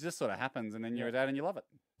 So you just sort of happens, and then you're a dad, and you love it.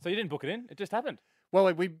 So you didn't book it in. It just happened.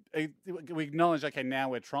 Well, we acknowledge, okay, now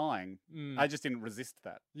we're trying. I just didn't resist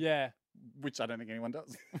that. Yeah. Which I don't think anyone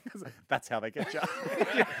does. 'Cause that's how they get you.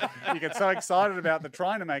 You get so excited about the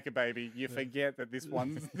trying to make a baby, you forget that this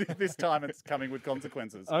time it's coming with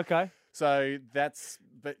consequences. Okay. So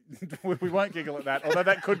but we won't giggle at that, although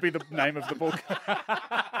that could be the name of the book.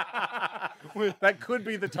 That could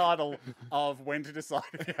be the title of when to decide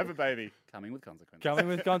if you have a baby. Coming with consequences. Coming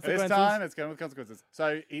with consequences. This time it's coming with consequences.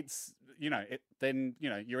 So it's, then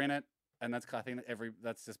you're in it. And that's, I think,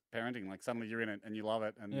 that's just parenting. Like suddenly you're in it and you love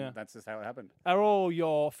it, and that's just how it happened. Are all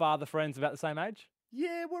your father friends about the same age?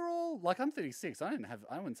 Yeah, we're all like, I'm 36. I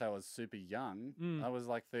wouldn't say I was super young. I was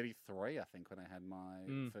like 33, I think, when I had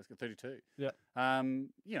my first kid. 32. Yeah.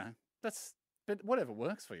 But whatever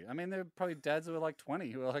works for you. I mean, there are probably dads who are like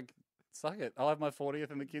 20 who are like, suck it. I'll have my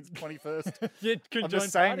 40th and the kid's 21st. I'm just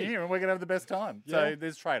staying here and we're going to have the best time. Yeah. So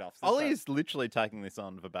there's trade-offs. Ollie is literally taking this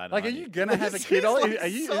on verbatim. Like, are you going to have a kid? Ollie?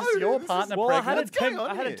 Is your partner Well, I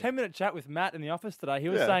pregnant? had a 10-minute chat with Matt in the office today. He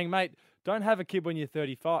was saying, mate, don't have a kid when you're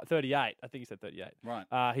 38. I think he said 38.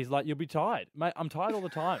 Right. He's like, you'll be tired. Mate, I'm tired all the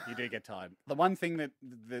time. You do get tired. The one thing that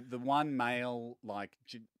the one male like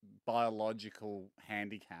biological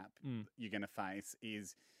handicap you're going to face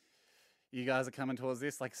is you guys are coming towards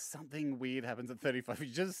this, like something weird happens at 35. You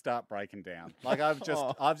just start breaking down. Like I've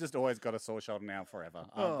just always got a sore shoulder now forever.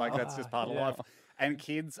 Like that's just part of life. And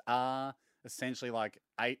kids are essentially like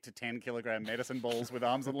 8 to 10 kilogram medicine balls with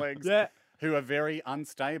arms and legs. Yeah. Who are very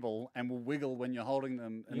unstable and will wiggle when you're holding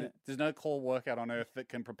them. And there's no core workout on earth that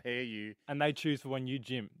can prepare you. And they choose for when you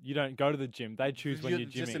gym. You don't go to the gym. They choose when you're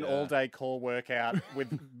gymming. Just an all-day core workout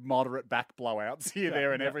with moderate back blowouts here,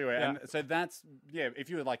 there, and everywhere. Yeah. And so that's, if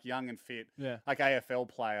you were like young and fit, like AFL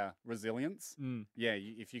player resilience,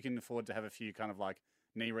 if you can afford to have a few kind of like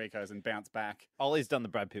knee recos and bounce back. Ollie's done the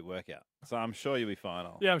Brad Pitt workout, so I'm sure you'll be fine.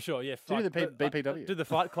 Ollie. Yeah, I'm sure. Yeah, Do you do the BPW? Do the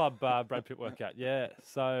Fight Club Brad Pitt workout. Yeah.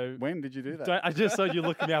 So when did you do that? I just saw you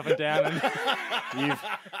looking me up and down, and you've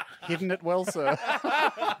hidden it well, sir.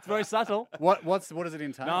 It's very subtle. What does it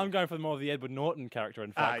entail? No, I'm going for more of the Edward Norton character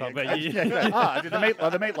in Fight Club. I did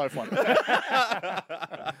the meatloaf one.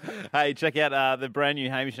 Hey, check out the brand new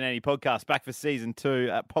Hamish and Andy podcast, back for season 2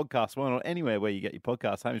 at Podcast One or anywhere where you get your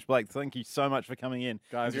podcasts. Hamish Blake, thank you so much for coming in.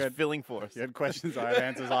 Guys, just filling for us. You had questions, I had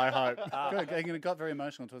answers, I hope. Good. It got very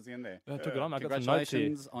emotional towards the end there. I took it on. I got some notes here.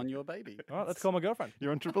 Congratulations on your baby. All right, let's call my girlfriend.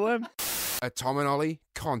 You're on Triple M. A Tom and Ollie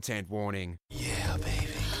content warning. Yeah, baby.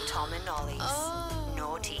 Tom and Ollie's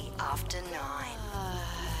Naughty After 9.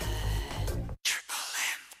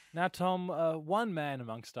 Now, Tom, one man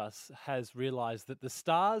amongst us has realised that the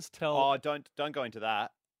stars tell... Oh, don't go into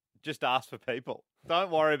that. Just ask for people.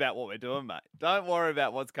 Don't worry about what we're doing, mate. Don't worry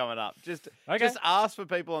about what's coming up. Just ask for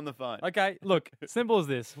people on the phone. Okay, look, simple as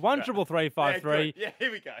this. 1-333-533. Yeah,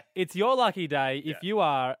 here we go. It's your lucky day if you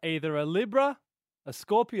are either a Libra, a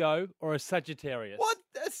Scorpio, or a Sagittarius. What?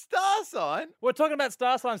 A star sign? We're talking about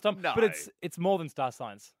star signs, Tom. No. But it's more than star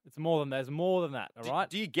signs. There's more than that, all right?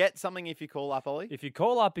 Do you get something if you call up, Ollie? If you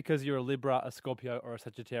call up because you're a Libra, a Scorpio, or a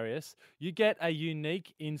Sagittarius, you get a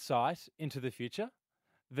unique insight into the future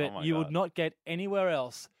that you would not get anywhere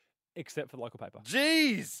else except for the local paper.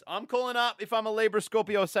 Jeez! I'm calling up if I'm a Libra,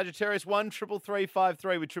 Scorpio, or Sagittarius.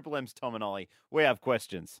 1-333-533 with Triple M's Tom and Ollie. We have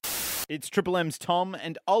questions. It's Triple M's Tom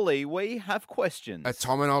and Ollie. We have questions. A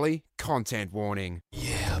Tom and Ollie content warning.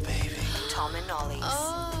 Yeah, baby. Tom and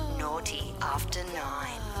Ollie's Naughty After 9.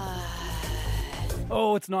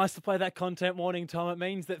 Oh, it's nice to play that content warning, Tom. It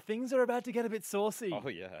means that things are about to get a bit saucy. Oh,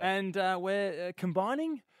 yeah. And we're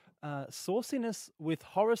combining sauciness with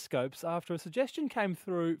horoscopes after a suggestion came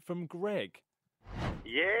through from Greg.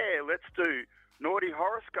 Yeah, let's do naughty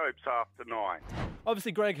horoscopes after 9.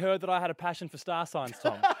 Obviously, Greg heard that I had a passion for star signs,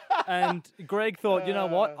 Tom. And Greg thought, you know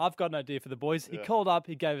what? I've got an idea for the boys. He called up.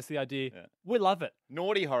 He gave us the idea. Yeah. We love it.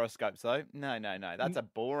 Naughty horoscopes, though? No. That's a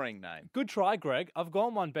boring name. Good try, Greg. I've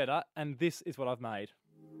gone one better, and this is what I've made.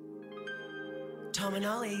 Tom and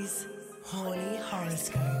Ollie's Horny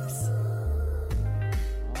Horoscopes.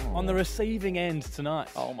 On the receiving end tonight.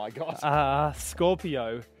 Oh, my God.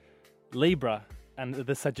 Scorpio, Libra, and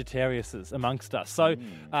the Sagittariuses amongst us. So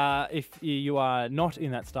if you are not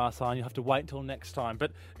in that star sign, you'll have to wait until next time.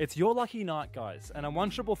 But it's your lucky night, guys. And on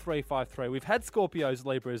 1-333-533, we've had Scorpios,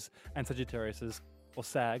 Libras, and Sagittariuses, or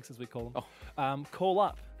SAGs as we call them, call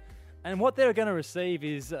up. And what they're going to receive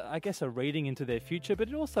is, I guess, a reading into their future, but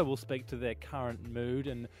it also will speak to their current mood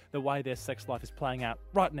and the way their sex life is playing out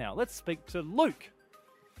right now. Let's speak to Luke.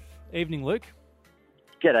 Evening, Luke.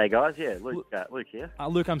 G'day, guys. Yeah, Luke here.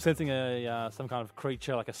 Luke, I'm sensing some kind of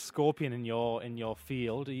creature like a scorpion in your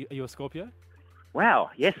field. Are you a Scorpio?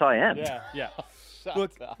 Wow. Yes, I am. Yeah.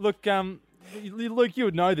 Look, Luke, you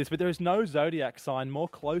would know this, but there is no zodiac sign more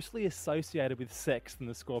closely associated with sex than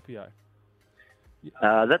the Scorpio.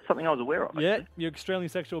 That's something I was aware of. Yeah, you're extremely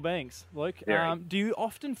sexual beings, Luke. Do you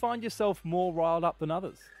often find yourself more riled up than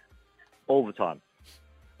others? All the time.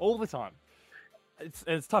 All the time.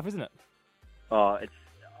 It's tough, isn't it? Oh,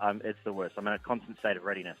 it's the worst. I'm in a constant state of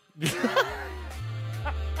readiness.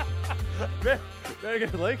 Very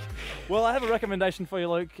good, Luke. Well, I have a recommendation for you,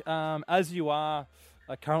 Luke. As you are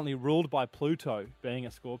currently ruled by Pluto, being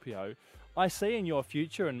a Scorpio, I see in your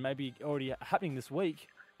future, and maybe already happening this week,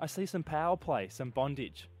 I see some power play, some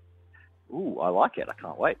bondage. Ooh, I like it. I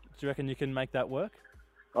can't wait. Do you reckon you can make that work?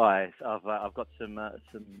 I've got some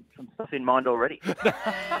stuff in mind already.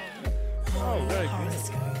 Oh, very good.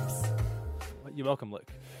 You're welcome, Luke.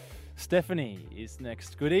 Stephanie is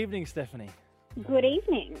next. Good evening, Stephanie. Good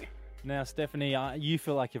evening. Now, Stephanie, you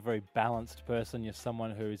feel like you're a very balanced person. You're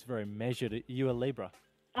someone who is very measured. Are you a Libra?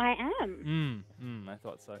 I am. I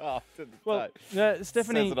thought so. Oh, well,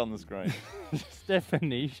 Stephanie... Says it on the screen.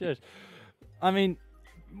 Stephanie, shush. I mean,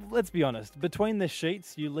 let's be honest. Between the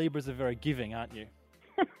sheets, you Libras are very giving, aren't you?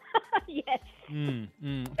 Yes.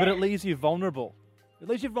 But it leaves you vulnerable. It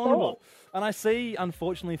leaves you vulnerable. Oh. And I see,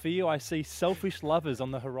 unfortunately for you, I see selfish lovers on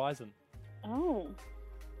the horizon. Oh,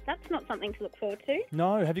 that's not something to look forward to.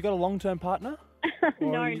 No. Have you got a long-term partner?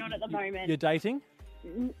 No, not at the moment. You're dating?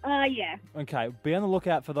 Yeah. Okay, be on the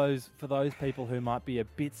lookout for those people who might be a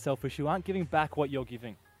bit selfish, who aren't giving back what you're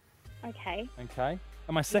giving. Okay. Okay?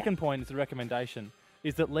 And my second point is a recommendation,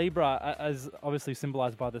 is that Libra, as obviously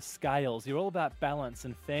symbolised by the scales, you're all about balance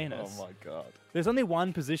and fairness. Oh, my God. There's only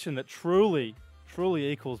one position that truly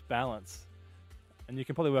equals balance. And you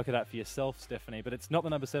can probably work it out for yourself, Stephanie, but it's not the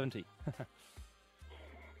number 70.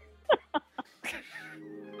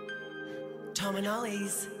 Tom and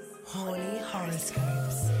Ollie's horny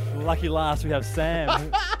horoscopes. Lucky last, we have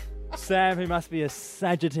Sam. Sam, who must be a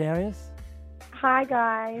Sagittarius. Hi,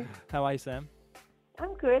 guys. How are you, Sam?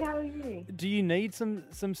 I'm good. How are you? Do you need some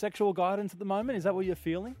sexual guidance at the moment? Is that what you're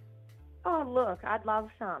feeling? Oh, look, I'd love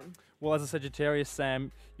some. Well, as a Sagittarius,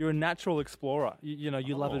 Sam, you're a natural explorer. You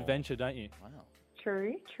love adventure, don't you? Wow.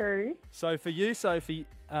 True. So for you, Sophie,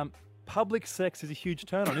 public sex is a huge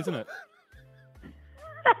turn on, isn't it?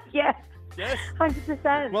 Yes. Yes.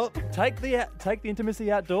 100%. Well, take the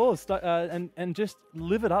intimacy outdoors and just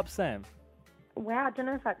live it up, Sam. Wow, I don't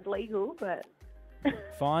know if that's legal, but...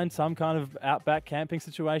 Find some kind of outback camping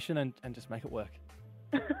situation and just make it work.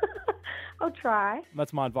 I'll try.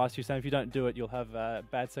 That's my advice to you, Sam. If you don't do it, you'll have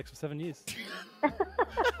bad sex for 7 years.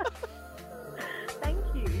 Thank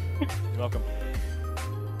you. You're welcome.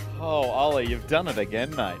 Oh, Ollie, you've done it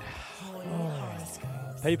again, mate.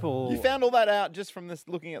 People... You found all that out just from this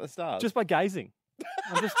looking at the stars? Just by gazing.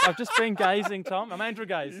 I've just been gazing, Tom. I'm Andrew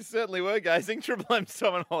Gaze. You certainly were gazing. Triple M's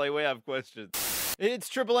Tom and Ollie, we have questions. It's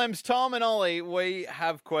Triple M's Tom and Ollie. We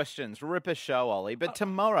have questions. Rip a show, Ollie. But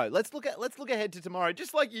tomorrow, let's look ahead to tomorrow.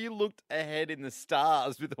 Just like you looked ahead in the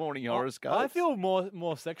stars with horny horoscopes. I feel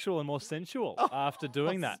more sexual and more sensual after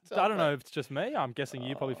doing that. I don't know if it's just me. I'm guessing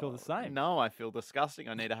you probably feel the same. No, I feel disgusting.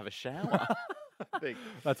 I need to have a shower. I think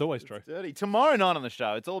that's always true. Dirty. Tomorrow night on the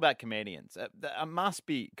show, it's all about comedians. It must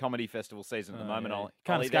be comedy festival season at the moment. Yeah. Ollie.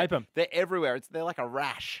 Can't escape them. They're everywhere. They're like a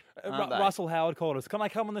rash. Russell Howard called us. Can I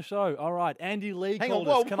come on the show? All right. Andy Lee called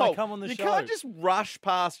us. Can I come on the show? You can't just rush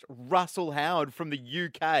past Russell Howard from the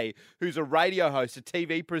UK, who's a radio host, a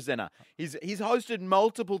TV presenter. He's hosted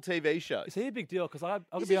multiple TV shows. Is he a big deal? Because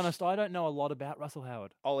I'll be honest, I don't know a lot about Russell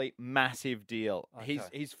Howard. Ollie, massive deal. Okay.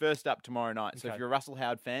 He's first up tomorrow night. So if you're a Russell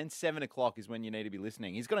Howard fan, 7 o'clock is when you need to be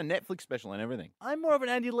listening. He's got a Netflix special and everything. I'm more of an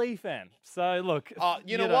Andy Lee fan. So look. Oh,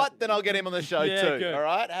 you know what? Then I'll get him on the show too. Good. All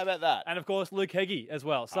right? How about that? And of course, Luke Heggie as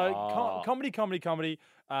well. So comedy.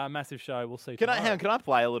 Massive show. We'll see. Can I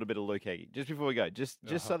play a little bit of Luke Heggie just before we go? Just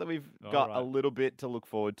so that we've got a little bit to look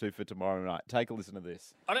forward to for tomorrow night. Take a listen to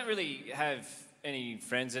this. I don't really have any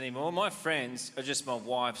friends anymore. My friends are just my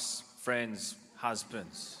wife's friends'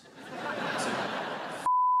 husbands. It's a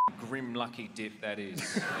grim lucky dip, that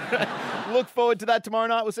is. Look forward to that tomorrow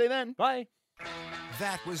night. We'll see you then. Bye.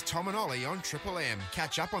 That was Tom and Ollie on Triple M.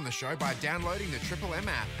 Catch up on the show by downloading the Triple M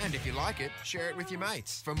app. And if you like it, share it with your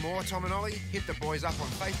mates. For more Tom and Ollie, hit the boys up on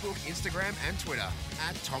Facebook, Instagram and Twitter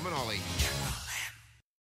 @Tom and Ollie.